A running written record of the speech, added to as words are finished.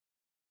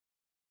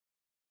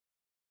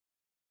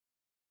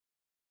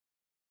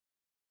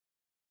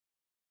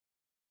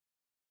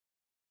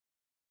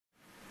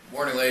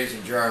Morning, ladies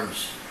and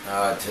germs.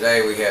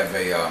 Today we have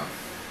a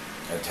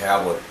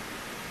tablet.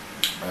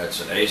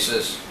 It's an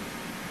Asus.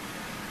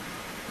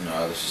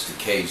 This is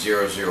the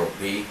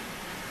K00B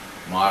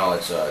model.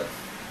 It's a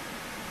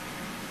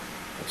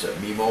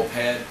MeMO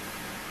pad.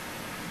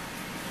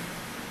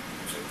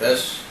 Looks like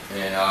this.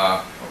 And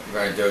what we're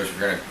going to do is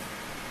we're going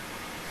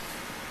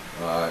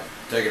to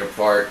take it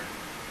apart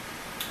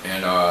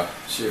and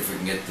see if we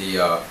can get the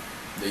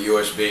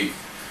USB.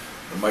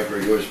 The micro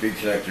USB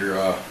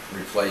connector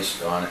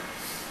replaced on it,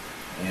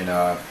 and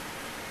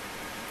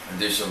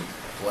do some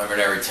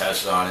preliminary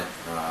tests on it.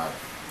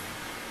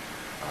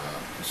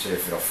 See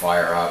if it'll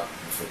fire up,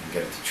 if we can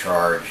get it to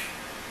charge,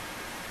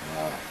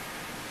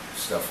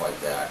 stuff like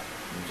that.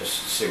 And just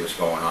see what's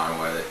going on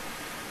with it.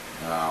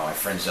 My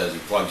friend says he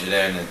plugs it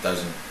in and it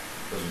doesn't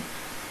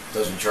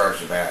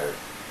charge the battery.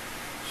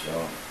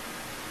 So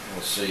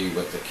we'll see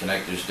what the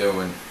connector's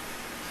doing,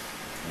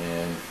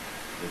 and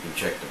we can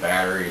check the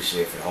battery to see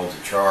if it holds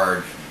a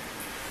charge, and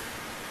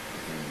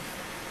we can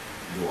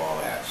do all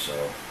that. So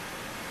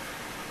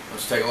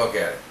let's take a look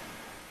at it.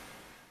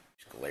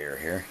 Glare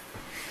here.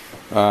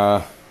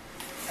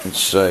 Let's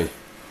see.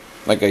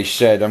 Like I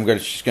said, I'm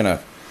just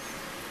gonna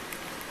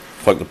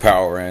plug the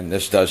power in.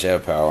 This does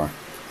have power,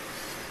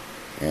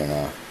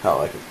 and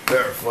how I can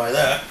verify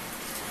that.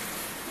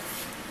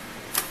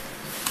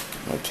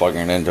 I'm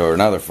plugging it into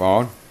another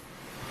phone.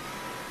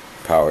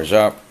 Power's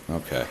up.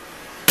 Okay.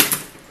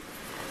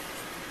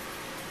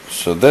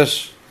 So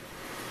this,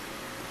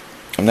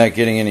 I'm not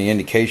getting any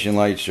indication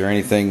lights or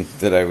anything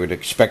that I would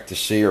expect to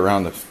see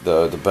around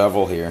the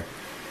bevel here.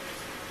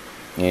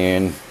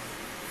 And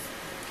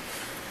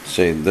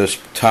say this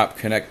top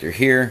connector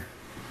here,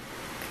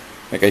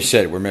 like I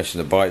said, we're missing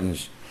the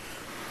buttons,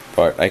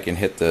 but I can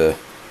hit the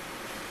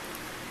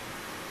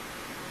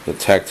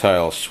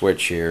tactile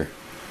switch here,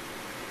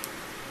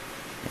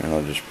 and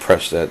I'll just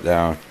press that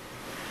down.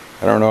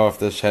 I don't know if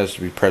this has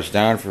to be pressed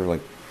down for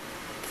like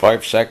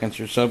 5 seconds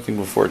or something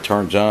before it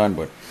turns on,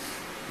 but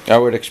I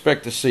would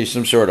expect to see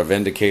some sort of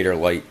indicator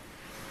light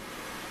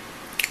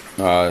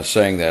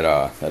saying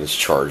that it's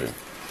charging.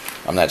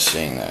 I'm not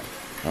seeing that.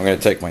 I'm going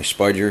to take my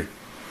spudger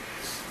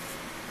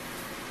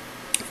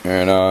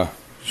and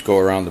just go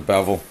around the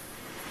bevel,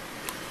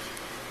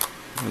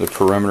 the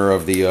perimeter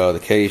of the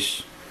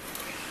case.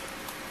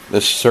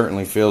 This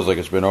certainly feels like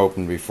it's been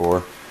opened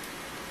before.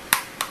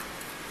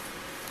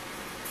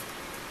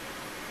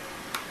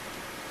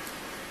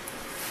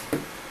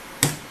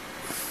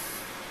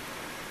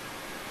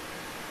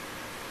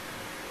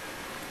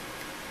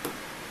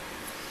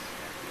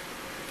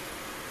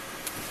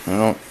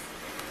 Well,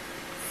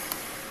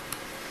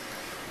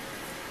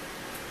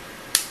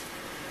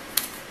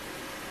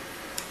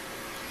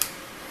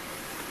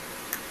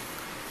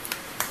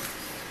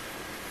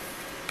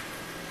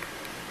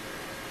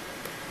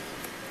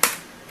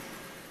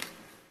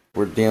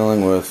 we're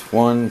dealing with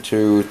 1,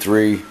 2,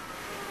 3,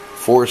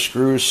 4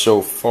 screws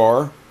so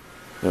far.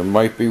 There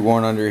might be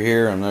one under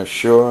here, I'm not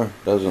sure.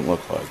 Doesn't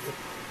look like it.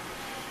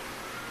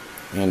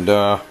 And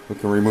we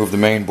can remove the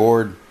main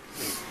board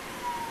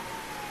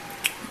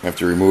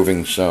after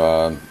removing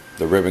the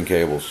ribbon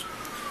cables,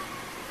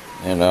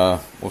 and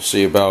we'll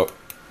see about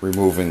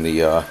removing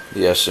the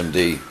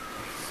SMD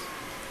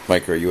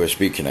micro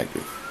USB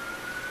connector.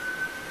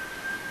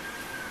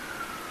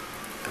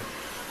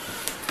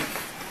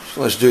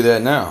 So let's do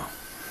that now.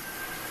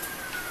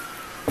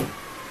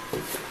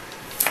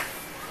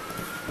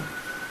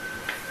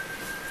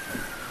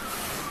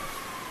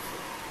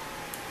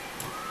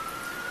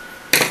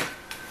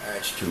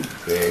 That's too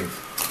big.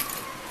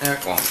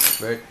 That won't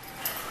fit.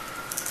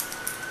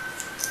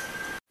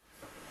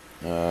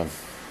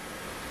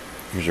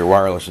 Here's your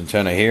wireless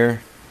antenna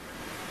here.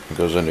 It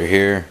goes under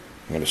here.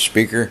 I got a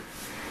speaker.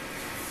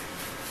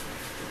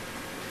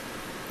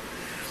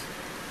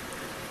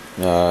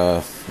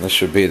 This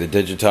should be the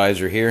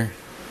digitizer here.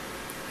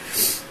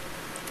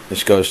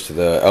 This goes to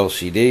the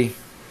LCD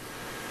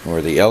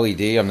or the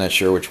LED. I'm not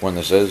sure which one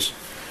this is.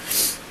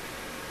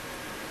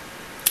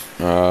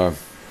 Let's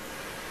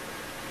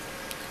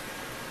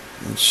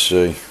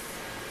see.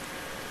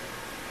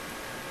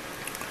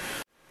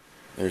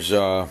 There's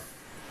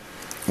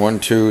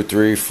 1, 2,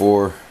 3,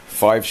 4,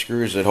 5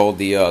 screws that hold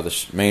the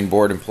main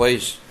board in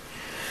place,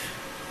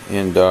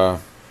 and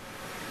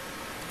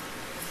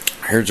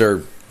here's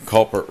our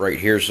culprit right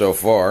here so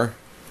far.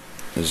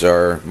 Is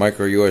our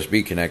micro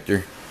USB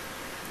connector.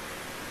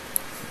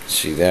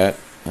 See that?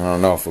 I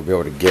don't know if we'll be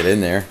able to get in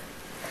there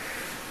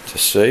to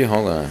see.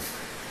 Hold on.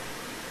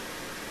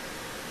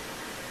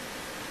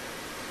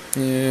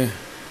 Yeah,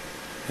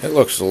 it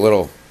looks a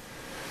little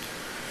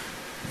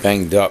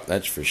banged up,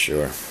 that's for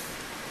sure.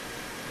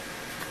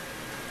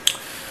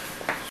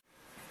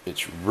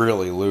 It's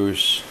really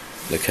loose.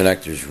 The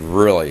connector's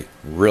really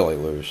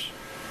loose.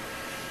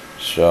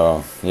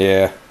 So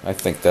yeah, I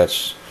think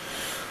that's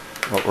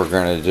what we're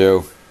gonna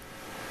do.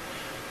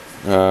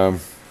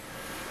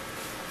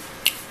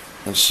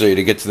 Let's see,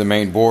 to get to the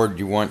main board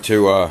you want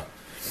to let's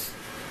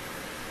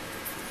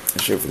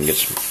see if we can get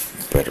some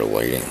better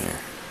lighting here.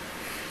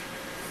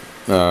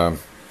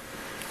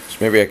 Let's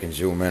maybe I can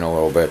zoom in a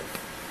little bit.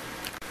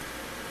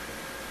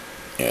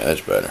 Yeah,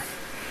 that's better.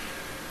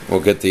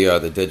 We'll get the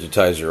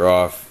digitizer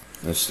off.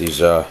 It's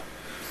these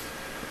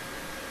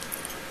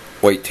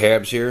white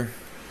tabs here.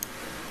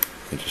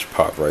 They just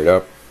pop right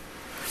up,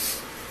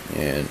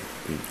 and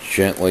you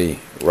gently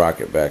rock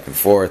it back and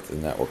forth,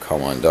 and that will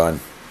come undone.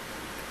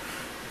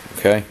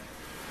 Okay.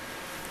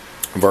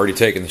 I've already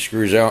taken the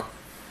screws out,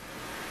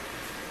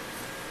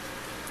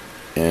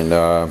 and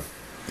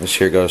this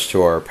here goes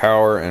to our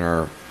power and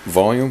our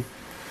volume.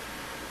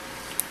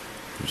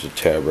 There's a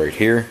tab right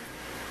here.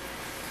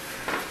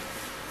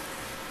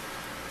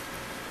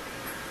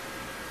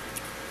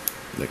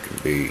 That can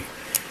be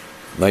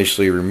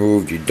nicely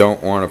removed. You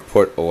don't want to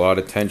put a lot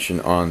of tension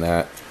on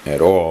that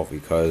at all,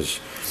 because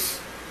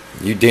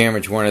you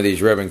damage one of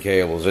these ribbon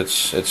cables,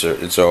 it's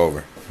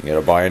over. You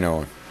gotta buy a new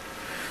one.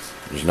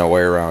 There's no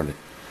way around it.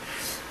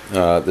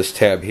 This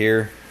tab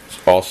here is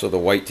also the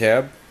white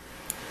tab.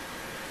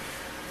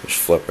 Just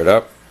flip it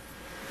up.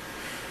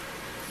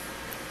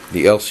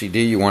 The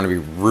LCD you want to be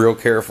real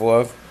careful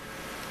of.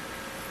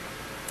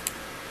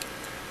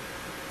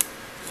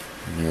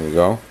 There we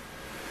go.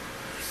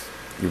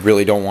 You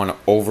really don't want to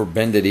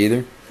overbend it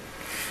either.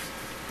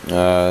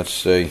 Let's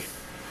see.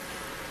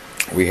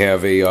 We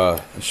have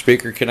a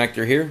speaker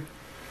connector here.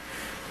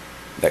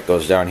 That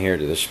goes down here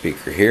to the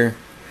speaker here.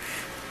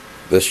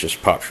 This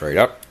just pops right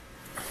up.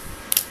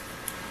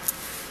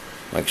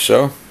 Like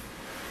so.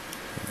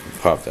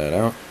 Pop that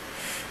out.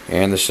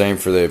 And the same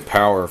for the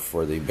power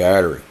for the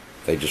battery.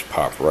 They just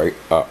pop right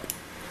up.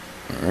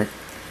 Alright.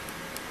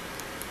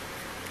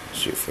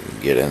 See if we can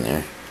get in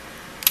there.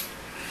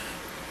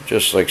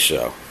 Just like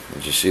so.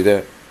 Did you see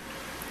that?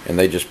 And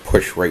they just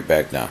push right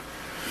back down.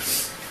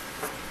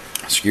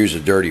 Excuse the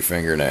dirty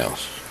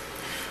fingernails.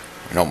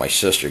 I know my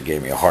sister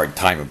gave me a hard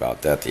time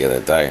about that the other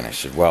day, and I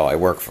said, well, I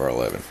work for a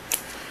living.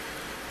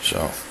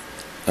 So,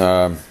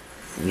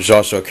 there's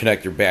also a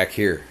connector back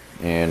here,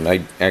 and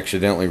I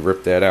accidentally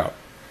ripped that out.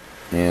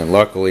 And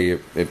luckily,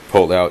 it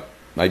pulled out.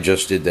 I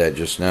just did that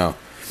just now.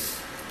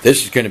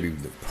 This is going to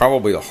be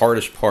probably the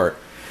hardest part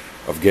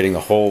of getting the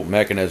whole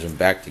mechanism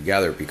back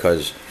together,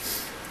 because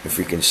if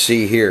you can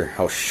see here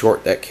how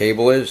short that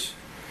cable is,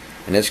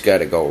 and it's got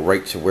to go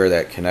right to where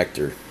that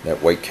connector,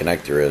 that white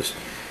connector is.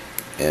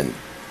 And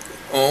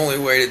the only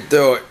way to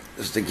do it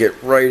is to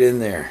get right in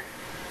there.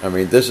 I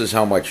mean, this is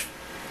how much,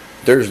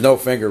 there's no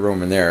finger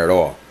room in there at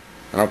all.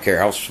 I don't care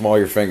how small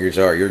your fingers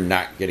are, you're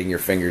not getting your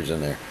fingers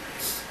in there.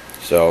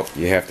 So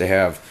you have to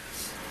have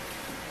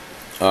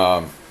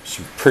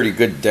some pretty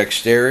good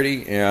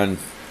dexterity and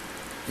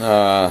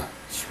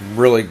some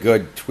really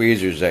good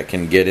tweezers that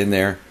can get in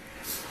there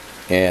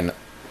and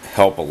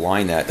help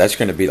align that. That's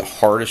going to be the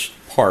hardest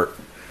part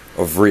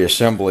of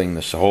reassembling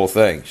this whole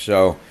thing.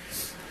 So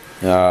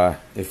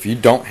if you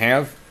don't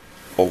have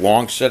a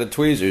long set of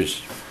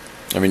tweezers,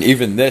 I mean,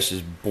 even this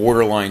is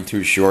borderline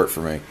too short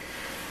for me.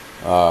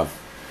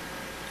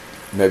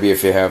 Maybe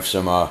if you have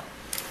some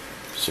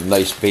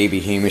nice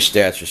baby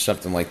hemostats or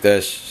something like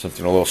this,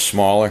 something a little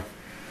smaller,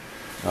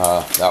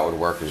 that would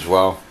work as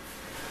well.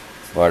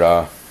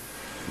 But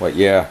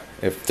yeah,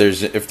 if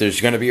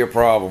there's going to be a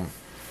problem,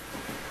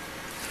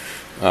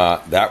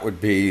 that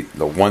would be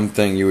the one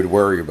thing you would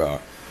worry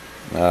about.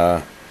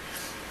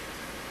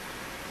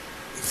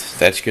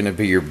 That's going to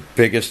be your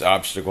biggest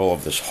obstacle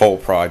of this whole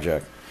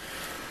project.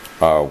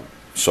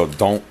 So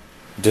don't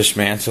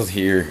dismantle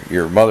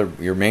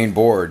your main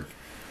board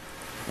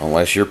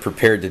unless you're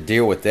prepared to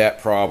deal with that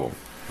problem.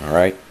 All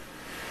right.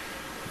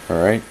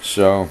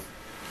 So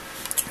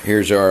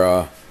here's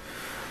our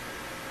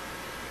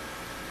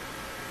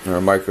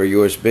micro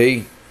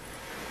USB.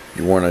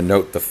 You want to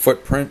note the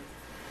footprint.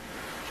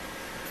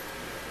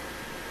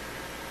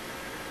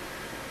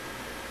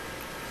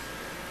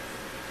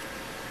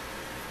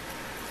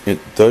 It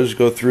does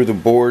go through the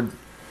board,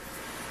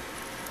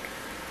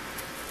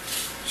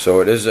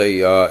 so it is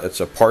it's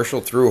a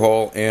partial through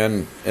hole,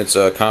 and it's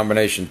a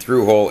combination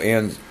through hole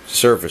and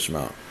surface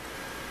mount.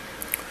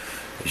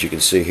 As you can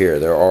see here,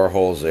 there are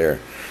holes there.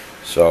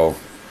 So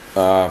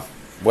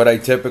what I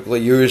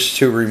typically use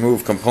to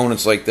remove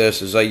components like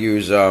this is I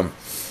use,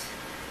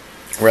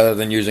 rather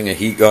than using a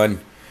heat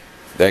gun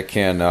that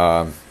can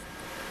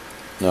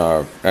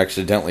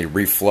accidentally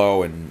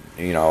reflow, and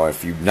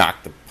if you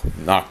knock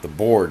the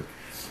board,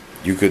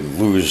 you could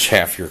lose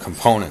half your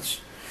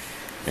components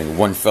in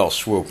one fell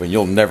swoop, and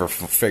you'll never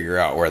figure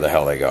out where the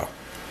hell they go.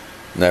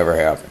 Never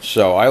happens.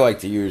 So I like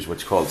to use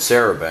what's called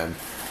Cerabend,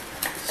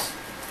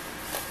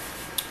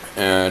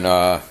 and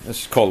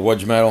this is called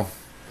Wedge metal,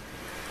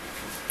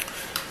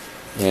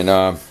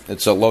 and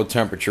it's a low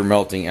temperature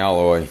melting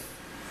alloy.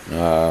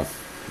 It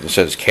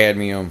says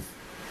cadmium,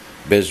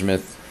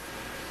 bismuth,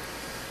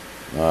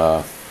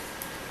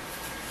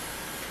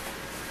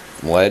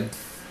 lead.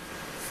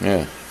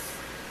 Yeah.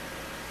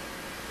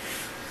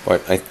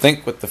 But I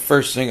think what the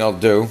first thing I'll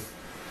do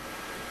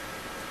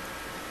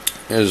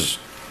is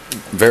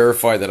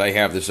verify that I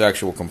have this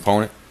actual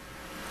component.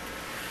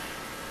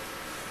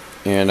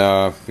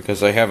 And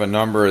because I have a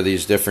number of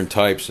these different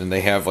types, and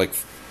they have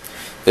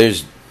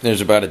there's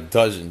there's about a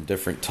dozen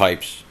different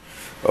types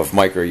of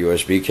micro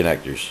USB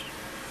connectors.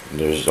 And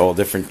there's all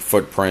different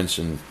footprints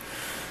and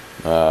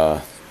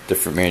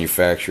different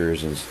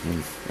manufacturers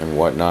and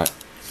whatnot.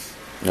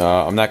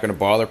 I'm not going to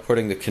bother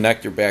putting the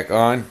connector back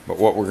on, but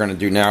what we're going to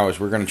do now is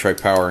we're going to try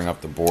powering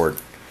up the board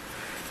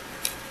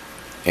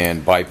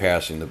and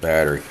bypassing the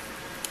battery.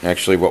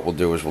 Actually, what we'll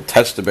do is we'll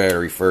test the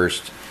battery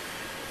first.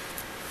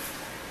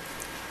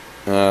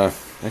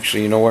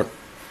 Actually, you know what?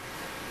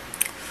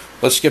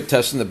 Let's skip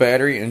testing the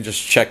battery and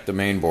just check the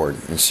main board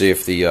and see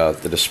if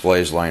the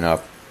displays line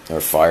up or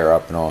fire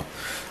up and all.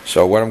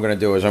 So what I'm going to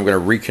do is I'm going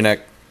to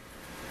reconnect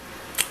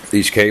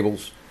these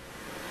cables,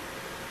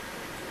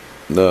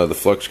 the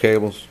flux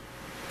cables,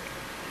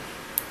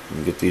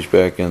 and get these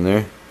back in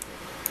there.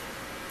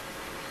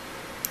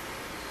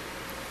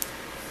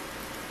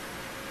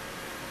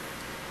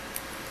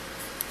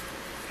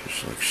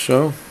 Just like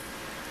so.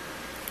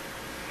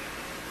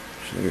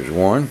 So there's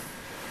one.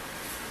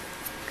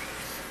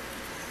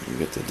 You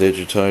get the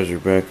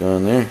digitizer back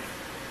on there.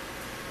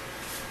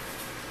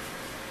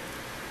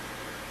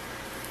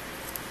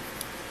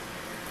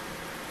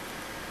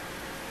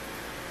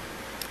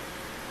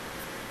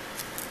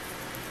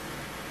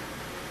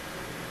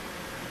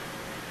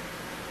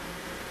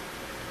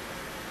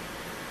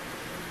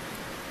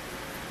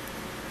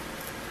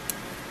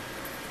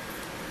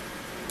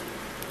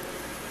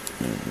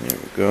 And there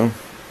we go.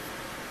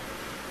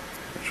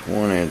 There's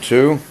 1 and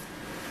 2.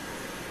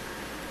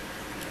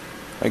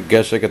 I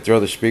guess I could throw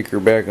the speaker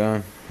back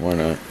on. Why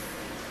not?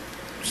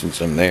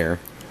 Since I'm there.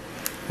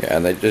 Yeah,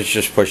 and this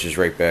just pushes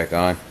right back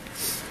on.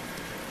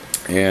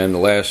 And the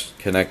last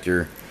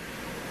connector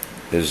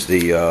is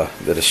the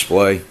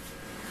display.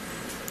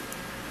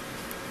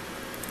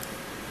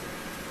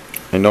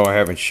 I know I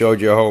haven't showed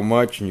you a whole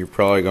much, and you're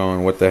probably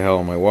going, "What the hell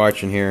am I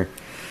watching here?"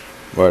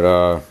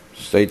 But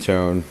stay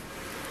tuned.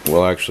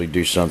 We'll actually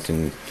do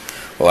something.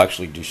 We'll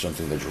actually do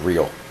something that's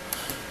real.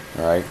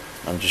 All right.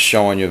 I'm just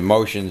showing you the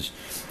motions.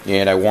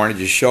 And I wanted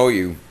to show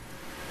you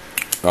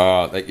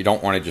that you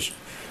don't want to just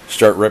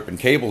start ripping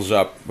cables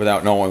up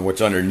without knowing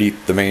what's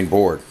underneath the main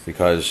board,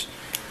 because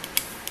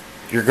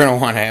you're going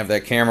to want to have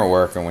that camera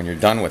working when you're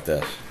done with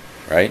this,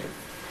 right?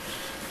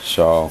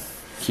 So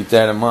keep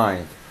that in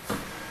mind.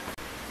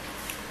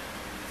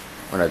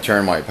 When I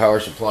turn my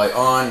power supply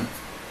on,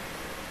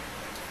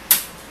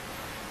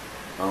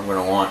 I'm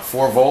going to want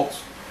 4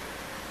 volts.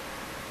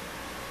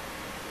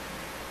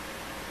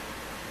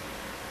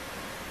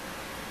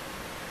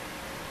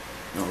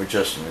 I'm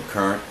adjusting the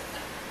current,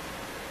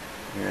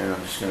 and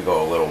I'm just going to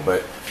go a little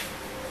bit.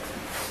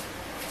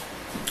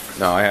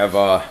 Now I have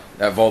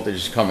that voltage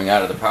is coming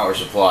out of the power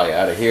supply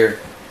out of here,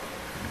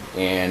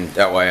 and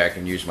that way I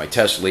can use my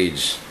test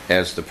leads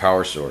as the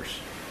power source.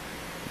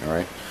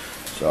 Alright,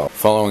 so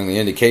following the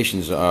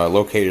indications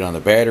located on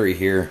the battery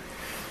here,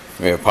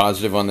 we have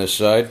positive on this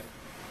side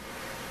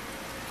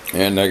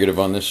and negative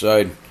on this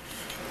side.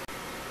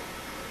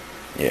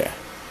 Yeah,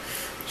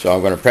 so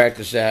I'm going to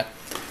practice that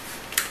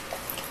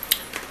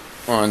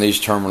on these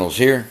terminals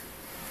here.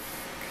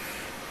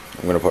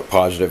 I'm going to put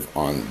positive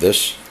on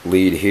this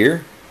lead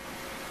here,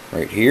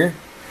 right here,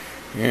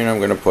 and I'm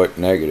going to put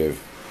negative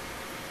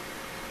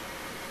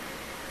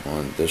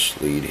on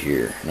this lead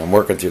here. And I'm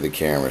working through the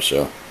camera,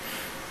 so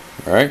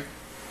alright,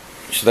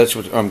 so that's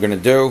what I'm going to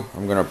do.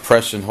 I'm going to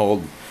press and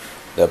hold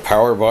the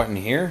power button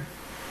here,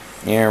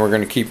 and we're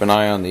going to keep an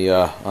eye on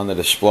the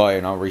display,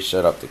 and I'll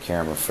reset up the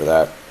camera for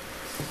that.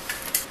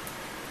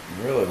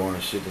 I really want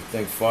to see the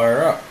thing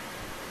fire up.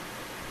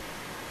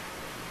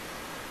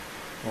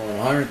 Well,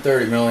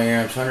 130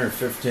 milliamps,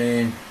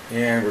 115,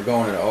 and we're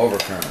going into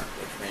overcurrent,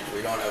 which means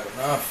we don't have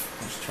enough.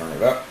 Let's turn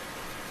it up.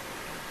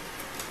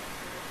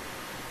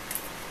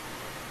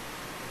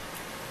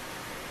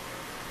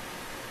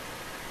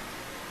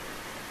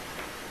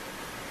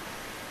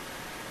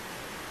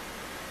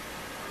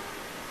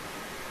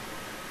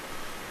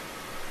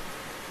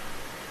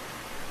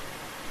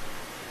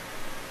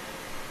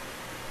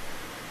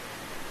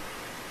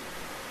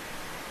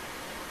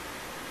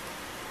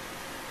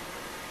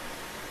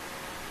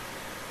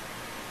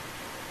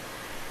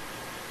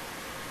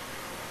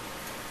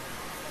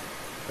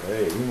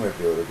 Hey, we might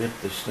be able to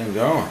get this thing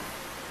going.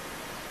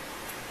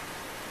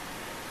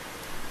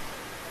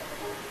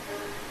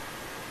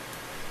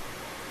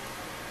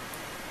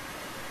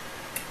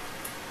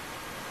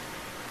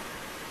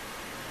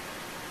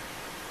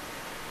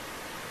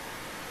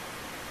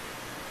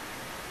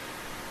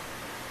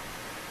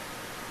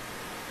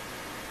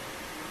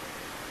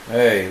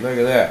 Hey, look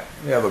at that.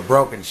 We have a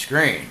broken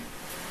screen.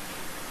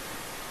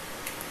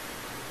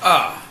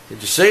 Ah, did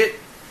you see it?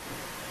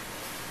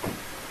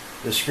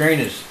 The screen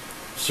is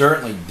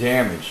certainly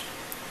damaged.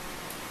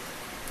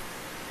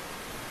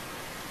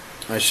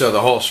 I saw the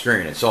whole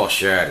screen, it's all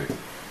shattered.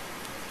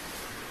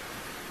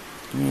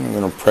 I'm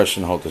going to press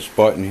and hold this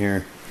button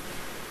here.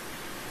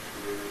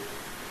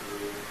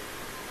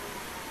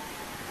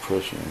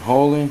 Pressing and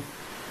holding.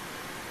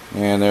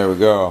 And there we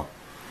go.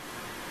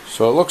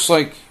 So it looks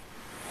like,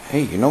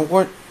 hey, you know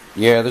what?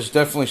 Yeah, there's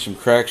definitely some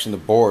cracks in the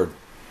board.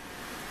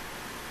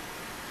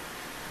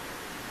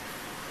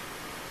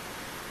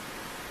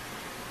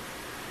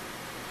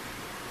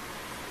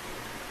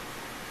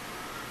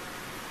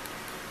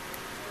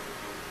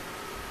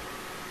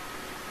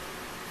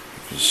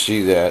 You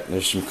see that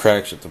there's some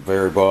cracks at the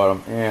very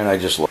bottom, and I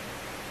just look.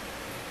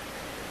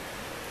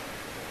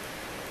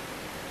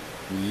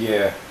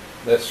 Yeah,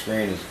 that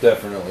screen is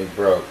definitely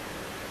broke.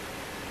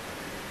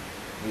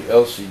 The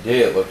LCD,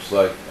 it looks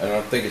like. I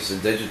don't think it's the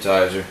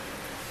digitizer,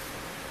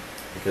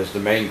 because the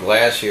main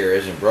glass here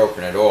isn't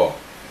broken at all.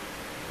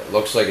 It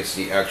looks like it's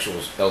the actual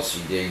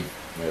LCD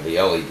or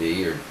the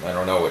LED, or I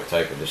don't know what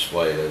type of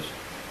display it is.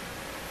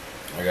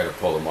 I got to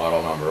pull the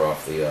model number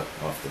off the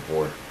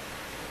board.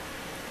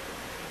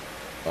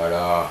 But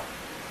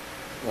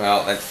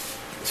well, that's,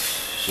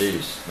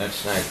 jeez,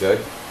 that's not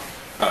good.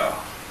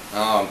 Oh,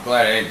 I'm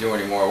glad I didn't do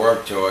any more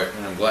work to it,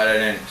 and I'm glad I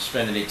didn't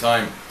spend any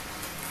time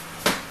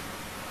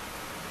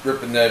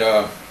ripping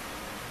that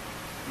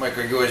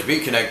micro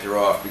USB connector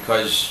off,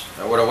 because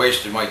I would have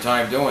wasted my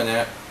time doing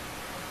that.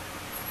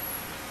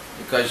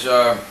 Because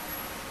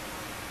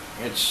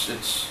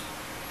it's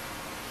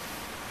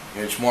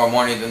more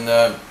money than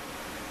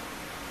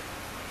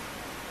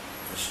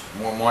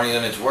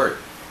it's worth.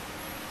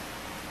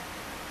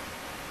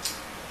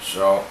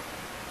 So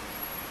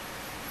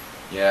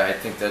yeah, I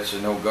think that's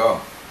a no-go.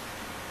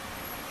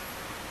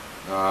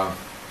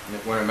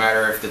 It wouldn't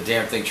matter if the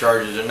damn thing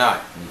charges or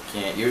not. You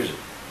can't use it.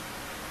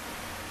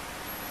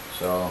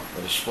 So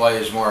the display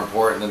is more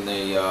important than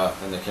the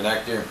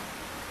connector.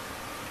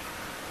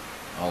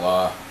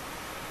 I'll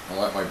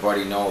let my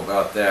buddy know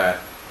about that.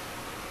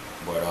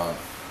 But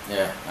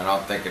yeah, I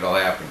don't think it'll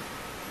happen.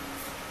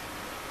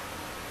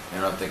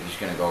 I don't think he's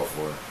gonna go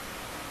for it.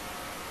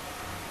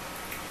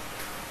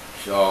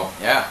 So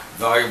yeah,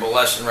 valuable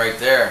lesson right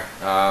there.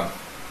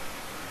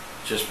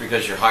 Just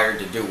because you're hired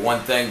to do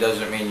one thing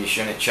doesn't mean you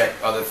shouldn't check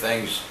other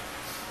things.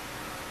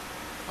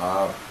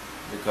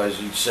 Because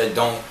you said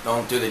don't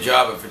do the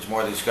job if it's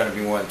more than, it's going to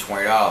be more than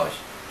 $20,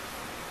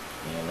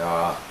 and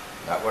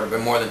that would have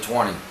been more than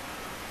 20.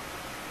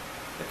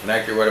 The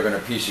connector would have been a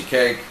piece of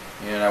cake,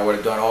 and I would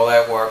have done all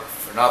that work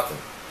for nothing.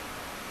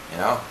 You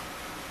know,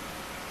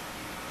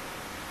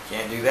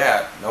 can't do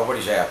that.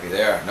 Nobody's happy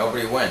there.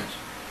 Nobody wins.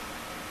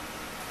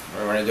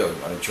 What am I going to do? I'm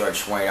going to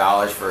charge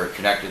 $20 for a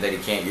connector that he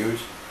can't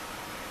use?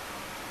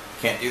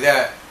 Can't do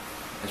that.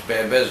 It's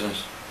bad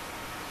business.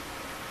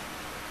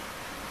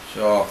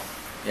 So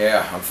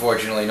yeah,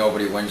 unfortunately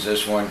nobody wins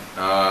this one.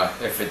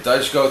 If it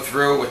does go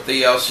through with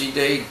the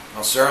LCD,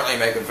 I'll certainly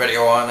make a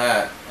video on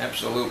that.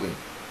 Absolutely.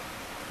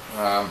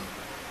 To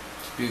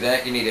do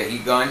that, you need a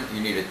heat gun.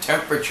 You need a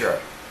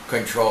temperature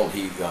controlled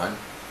heat gun.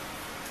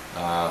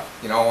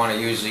 You don't want to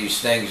use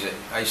these things.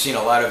 I've seen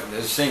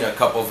a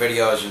couple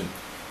videos, and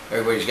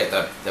everybody's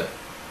got the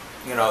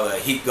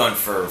heat gun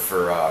for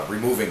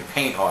removing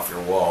paint off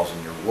your walls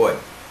and your wood,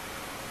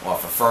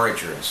 off of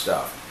furniture and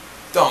stuff.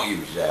 Don't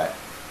use that.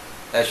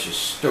 That's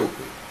just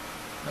stupid.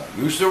 No,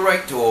 use the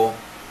right tool.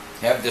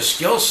 Have the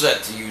skill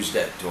set to use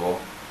that tool.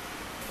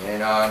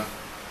 And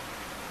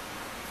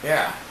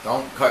yeah,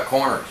 don't cut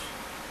corners.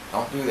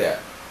 Don't do that.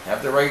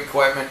 Have the right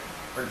equipment,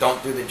 or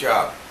don't do the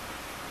job.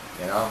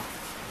 You know,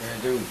 you're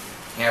gonna do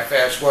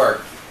half-ass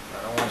work.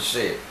 I don't want to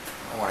see it.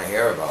 I don't want to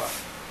hear about it.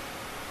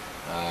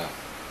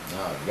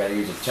 No, you got to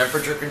use a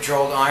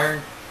temperature-controlled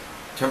iron,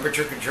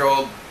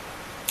 temperature-controlled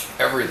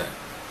everything.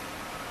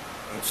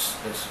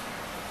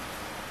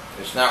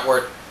 It's not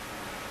worth,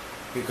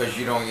 because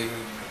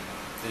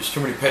there's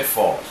too many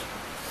pitfalls.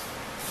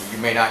 You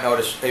may not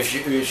notice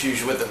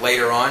issues with it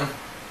later on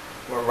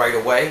or right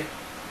away,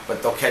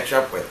 but they'll catch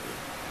up with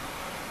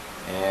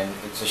you. And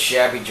it's a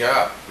shabby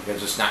job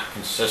because it's not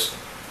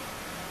consistent.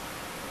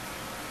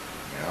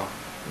 You know,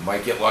 you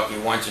might get lucky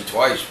once or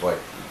twice, but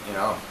you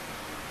know,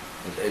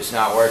 it's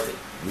not worth it.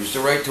 Use the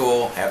right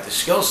tool, have the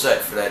skill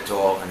set for that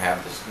tool, and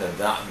have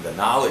the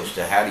knowledge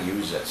to how to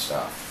use that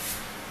stuff.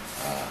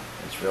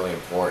 It's really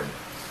important.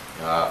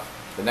 The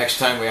next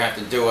time we have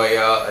to do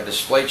a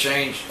display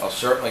change, I'll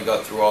certainly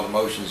go through all the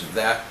motions of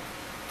that.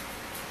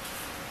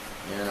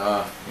 And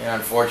yeah,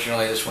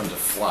 unfortunately this one's a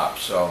flop,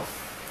 so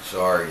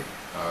sorry.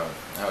 I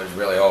was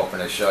really hoping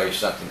to show you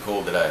something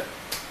cool today.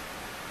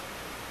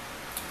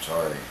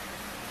 Sorry.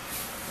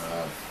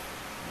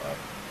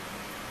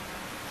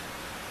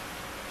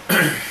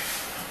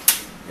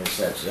 Guess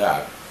that's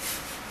that.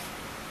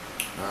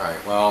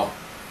 Alright, well,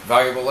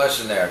 valuable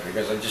lesson there,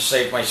 because I just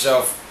saved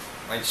myself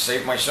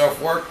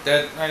work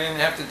that I didn't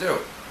have to do.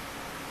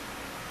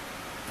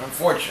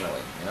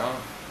 Unfortunately, you know,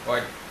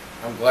 but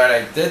I'm glad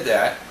I did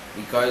that,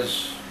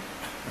 because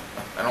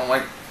I don't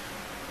like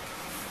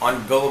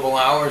unbillable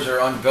hours or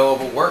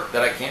unbillable work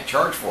that I can't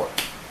charge for,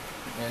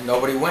 and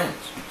nobody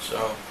wins.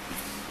 So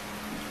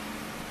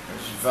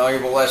there's a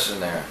valuable lesson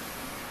there.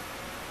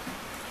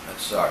 That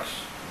sucks.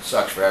 It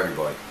sucks for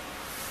everybody.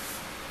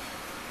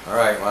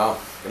 Alright,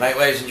 well, good night,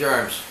 ladies and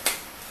germs.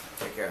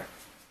 Take care.